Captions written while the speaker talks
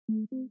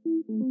Okay,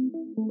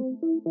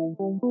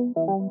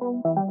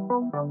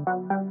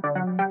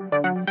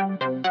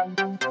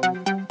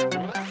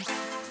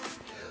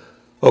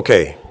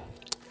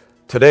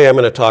 today I'm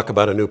going to talk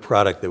about a new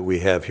product that we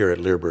have here at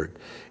Leerburg.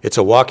 It's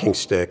a walking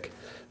stick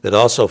that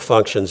also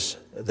functions,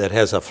 that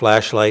has a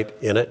flashlight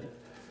in it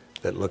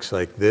that looks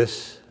like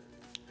this,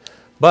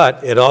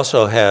 but it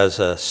also has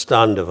a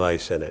stun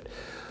device in it.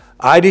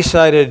 I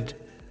decided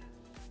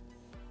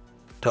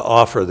to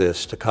offer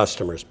this to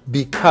customers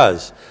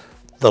because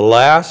the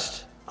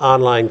last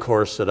online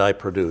course that I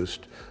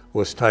produced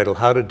was titled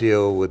How to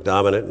Deal with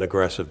Dominant and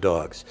Aggressive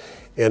Dogs.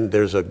 And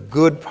there's a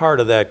good part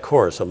of that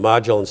course, a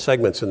module and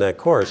segments in that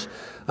course,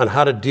 on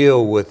how to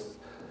deal with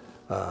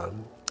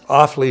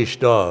off-leash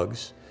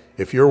dogs.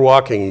 If you're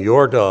walking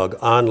your dog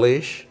on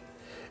leash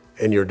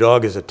and your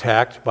dog is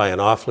attacked by an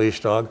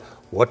off-leash dog,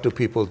 what do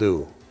people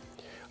do?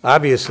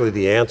 Obviously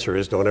the answer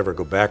is don't ever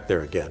go back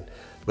there again.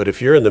 But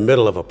if you're in the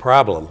middle of a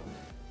problem,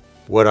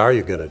 what are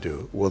you going to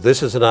do? Well,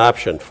 this is an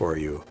option for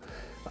you.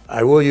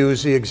 I will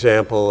use the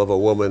example of a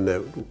woman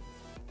that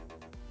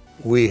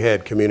we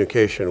had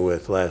communication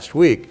with last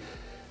week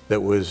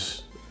that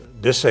was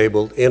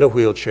disabled, in a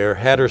wheelchair,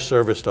 had her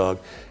service dog,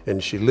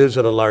 and she lives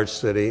in a large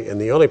city, and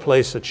the only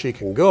place that she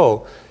can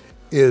go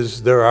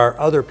is there are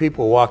other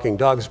people walking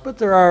dogs, but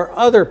there are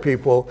other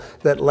people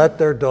that let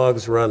their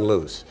dogs run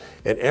loose.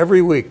 And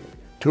every week,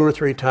 2 or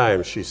 3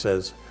 times, she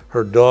says,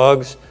 her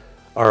dogs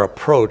are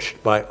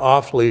approached by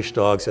off-leash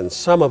dogs, and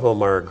some of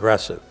them are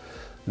aggressive.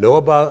 No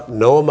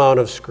amount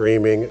of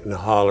screaming and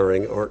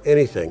hollering or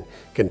anything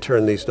can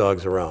turn these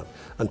dogs around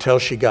until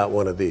she got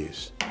one of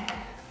these.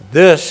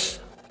 This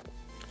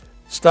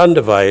stun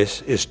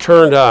device is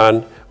turned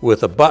on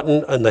with a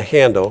button on the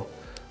handle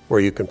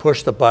where you can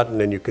push the button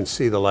and you can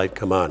see the light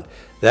come on.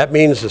 That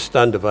means the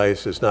stun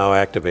device is now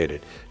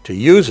activated. To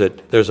use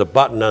it, there's a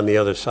button on the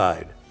other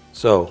side.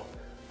 So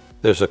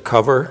there's a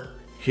cover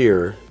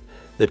here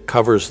that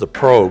covers the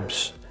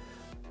probes.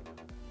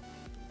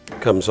 It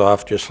comes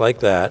off just like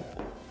that.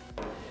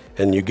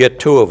 And you get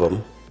 2 of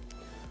them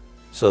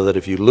so that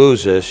if you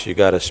lose this, you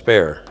got a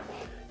spare.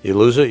 You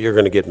lose it, you're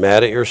going to get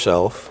mad at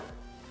yourself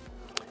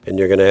and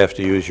you're going to have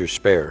to use your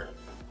spare.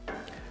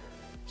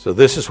 So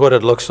this is what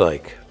it looks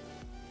like.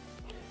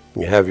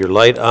 You have your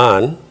light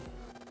on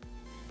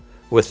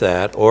with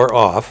that or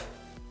off,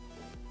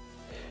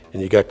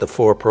 and you got the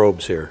 4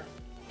 probes here.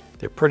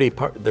 They're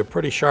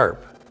pretty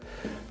sharp.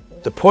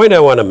 The point I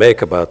want to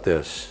make about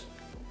this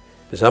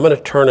is I'm going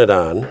to turn it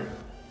on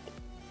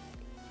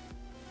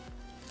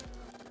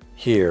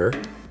here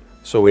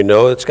so we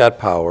know it's got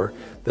power.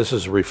 This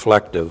is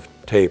reflective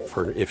tape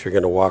for if you're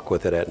going to walk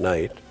with it at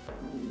night.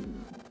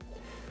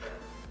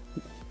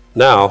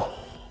 Now,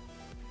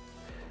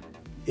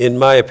 in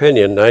my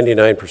opinion,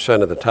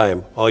 99% of the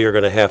time, all you're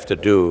going to have to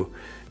do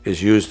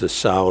is use the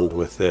sound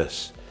with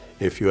this.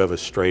 If you have a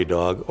stray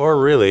dog, or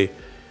really,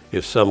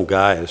 if some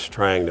guy is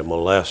trying to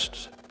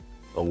molest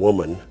a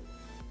woman,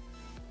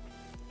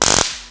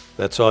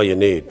 that's all you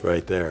need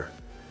right there.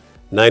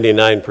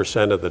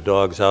 99% of the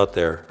dogs out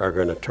there are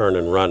going to turn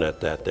and run at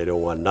that. They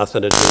don't want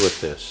nothing to do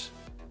with this.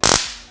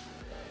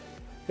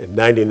 And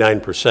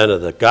 99%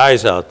 of the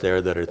guys out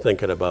there that are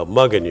thinking about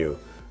mugging you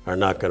are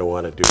not going to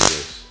want to do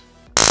this.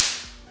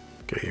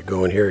 Okay, you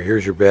go in here.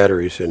 Here's your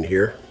batteries in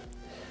here.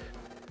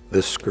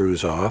 This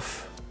screws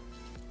off.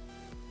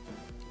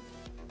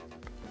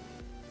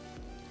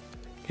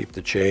 Keep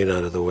the chain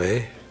out of the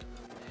way.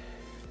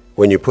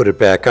 When you put it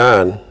back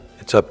on,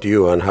 it's up to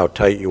you on how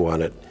tight you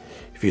want it.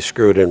 If you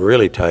screw it in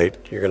really tight,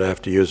 you're going to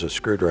have to use a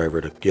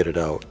screwdriver to get it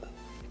out.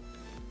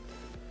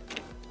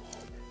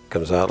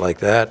 Comes out like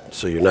that,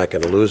 so you're not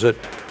going to lose it.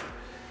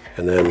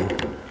 And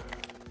then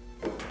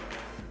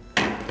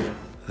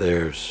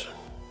there's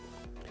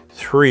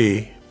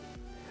 3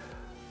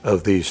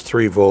 of these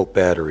 3-volt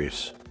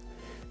batteries,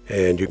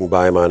 and you can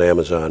buy them on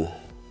Amazon.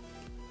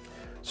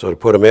 So to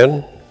put them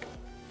in,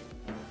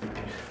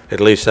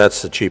 at least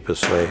that's the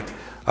cheapest way.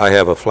 I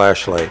have a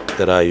flashlight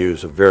that I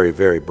use, a very,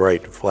 very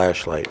bright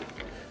flashlight,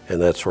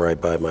 and that's where I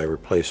buy my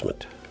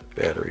replacement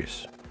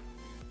batteries.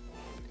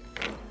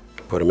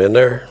 Put them in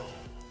there.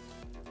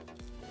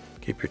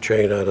 Keep your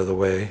chain out of the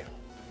way.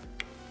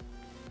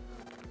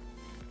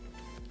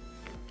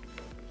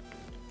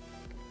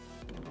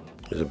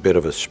 There's a bit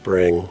of a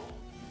spring.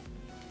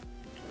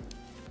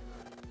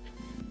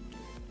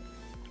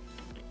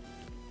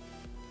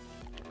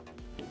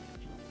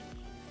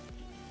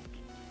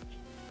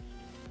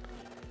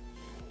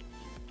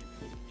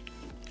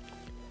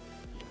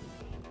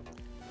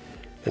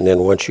 And then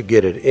once you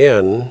get it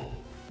in,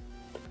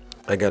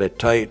 I got it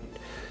tight.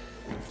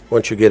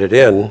 Once you get it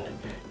in,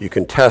 you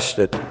can test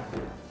it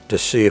to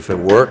see if it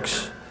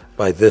works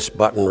by this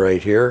button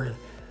right here.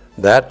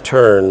 That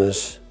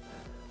turns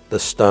the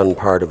stun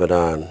part of it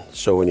on.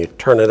 So when you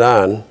turn it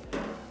on,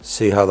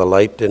 see how the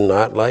light did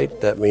not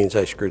light? That means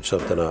I screwed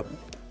something up.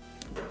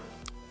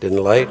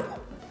 Didn't light?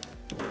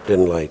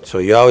 Didn't light. So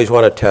you always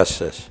want to test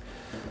this.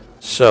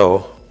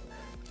 So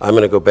I'm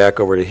going to go back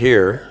over to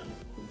here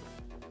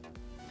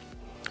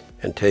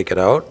and take it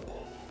out.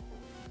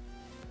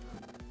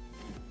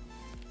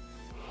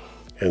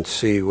 and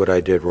see what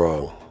I did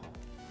wrong.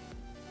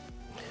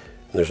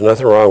 And there's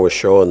nothing wrong with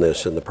showing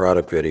this in the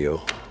product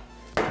video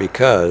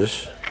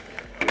because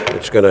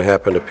it's going to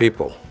happen to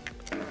people.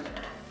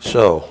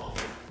 So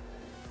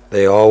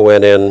they all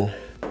went in,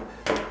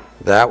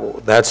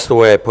 that's the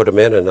way I put them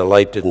in, and the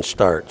light didn't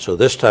start. So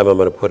this time I'm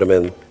going to put them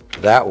in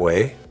that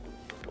way.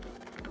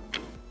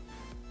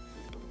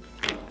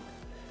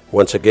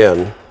 Once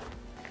again,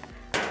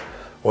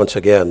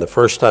 the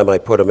first time I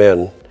put them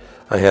in,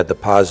 I had the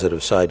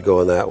positive side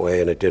going that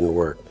way and it didn't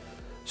work.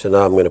 So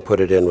now I'm going to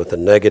put it in with the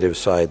negative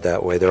side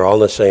that way. They're all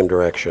in the same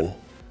direction.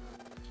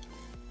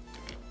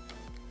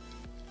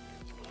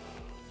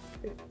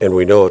 And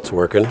we know it's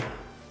working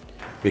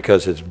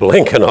because it's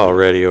blinking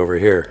already over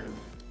here.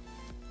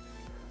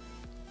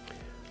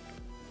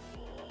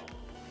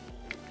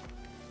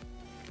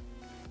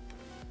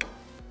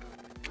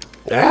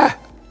 Ah!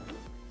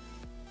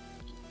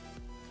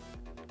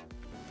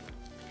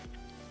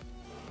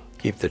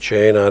 Keep the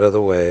chain out of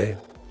the way.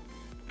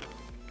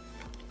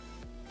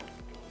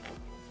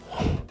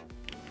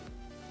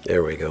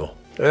 There we go.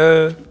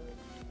 There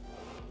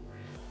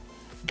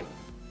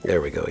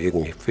we go. You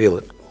can feel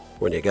it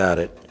when you got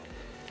it.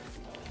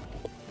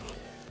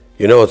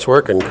 You know it's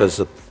working because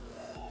the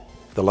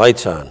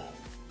light's on.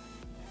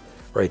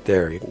 Right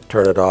there. You can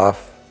turn it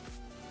off.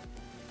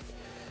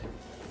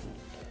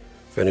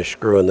 Finish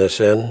screwing this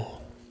in.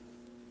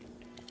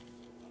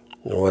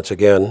 And once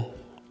again,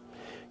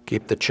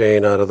 keep the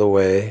chain out of the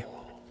way.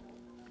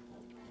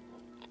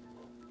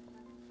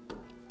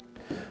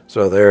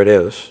 So there it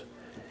is.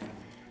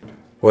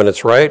 When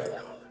it's right,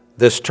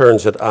 this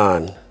turns it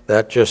on.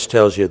 That just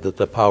tells you that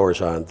the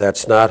power's on.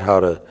 That's not how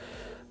to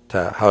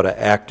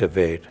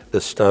activate the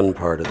stun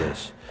part of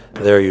this.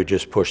 There you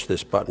just push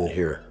this button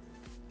here.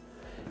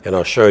 And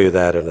I'll show you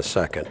that in a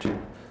second.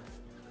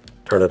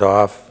 Turn it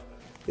off.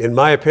 In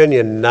my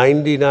opinion,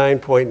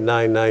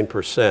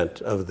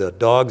 99.99% of the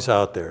dogs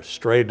out there,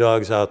 stray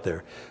dogs out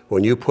there,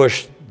 when you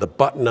push the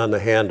button on the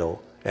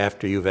handle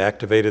after you've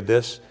activated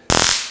this,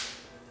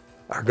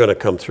 are going to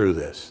come through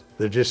this.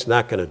 They're just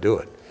not going to do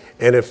it.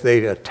 And if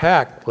they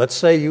attack, let's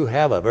say you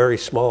have a very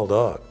small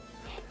dog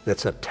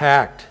that's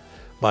attacked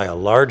by a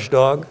large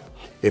dog,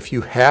 if you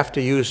have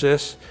to use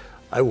this,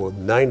 I will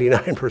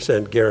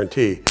 99%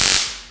 guarantee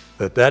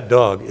that that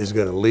dog is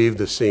going to leave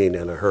the scene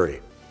in a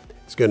hurry.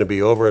 It's going to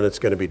be over and it's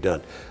going to be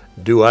done.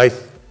 Do I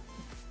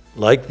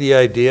like the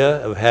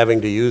idea of having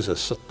to use a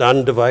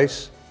stun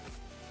device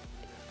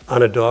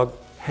on a dog?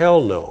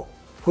 Hell no.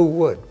 Who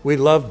would? We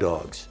love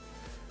dogs.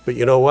 But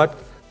you know what?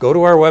 Go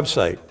to our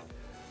website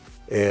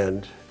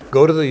and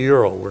go to the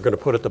URL we're going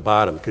to put at the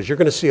bottom, because you're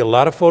going to see a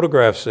lot of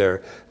photographs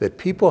there that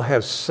people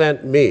have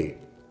sent me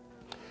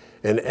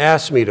and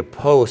asked me to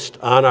post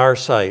on our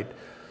site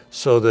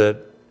so that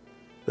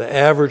the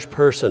average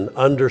person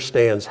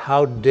understands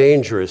how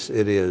dangerous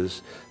it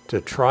is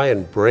to try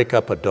and break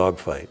up a dog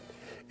fight.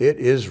 It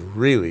is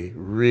really,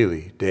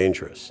 really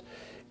dangerous.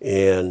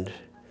 And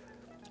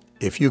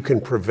if you can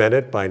prevent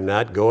it by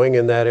not going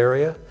in that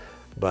area,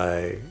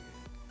 by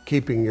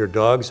keeping your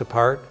dogs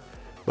apart,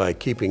 by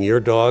keeping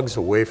your dogs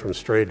away from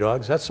stray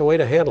dogs, that's the way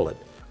to handle it.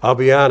 I'll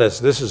be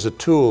honest, this is a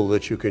tool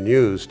that you can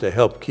use to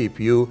help keep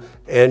you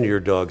and your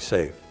dog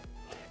safe.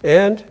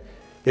 And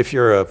if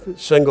you're a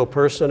single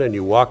person and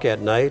you walk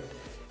at night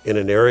in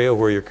an area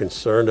where you're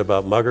concerned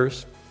about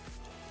muggers,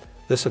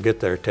 this will get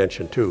their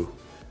attention too.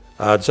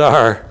 Odds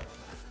are,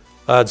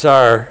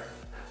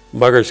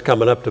 muggers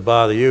coming up to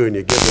bother you and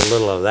you give them a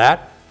little of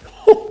that,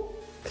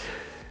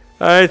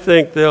 I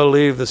think they'll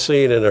leave the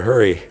scene in a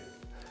hurry.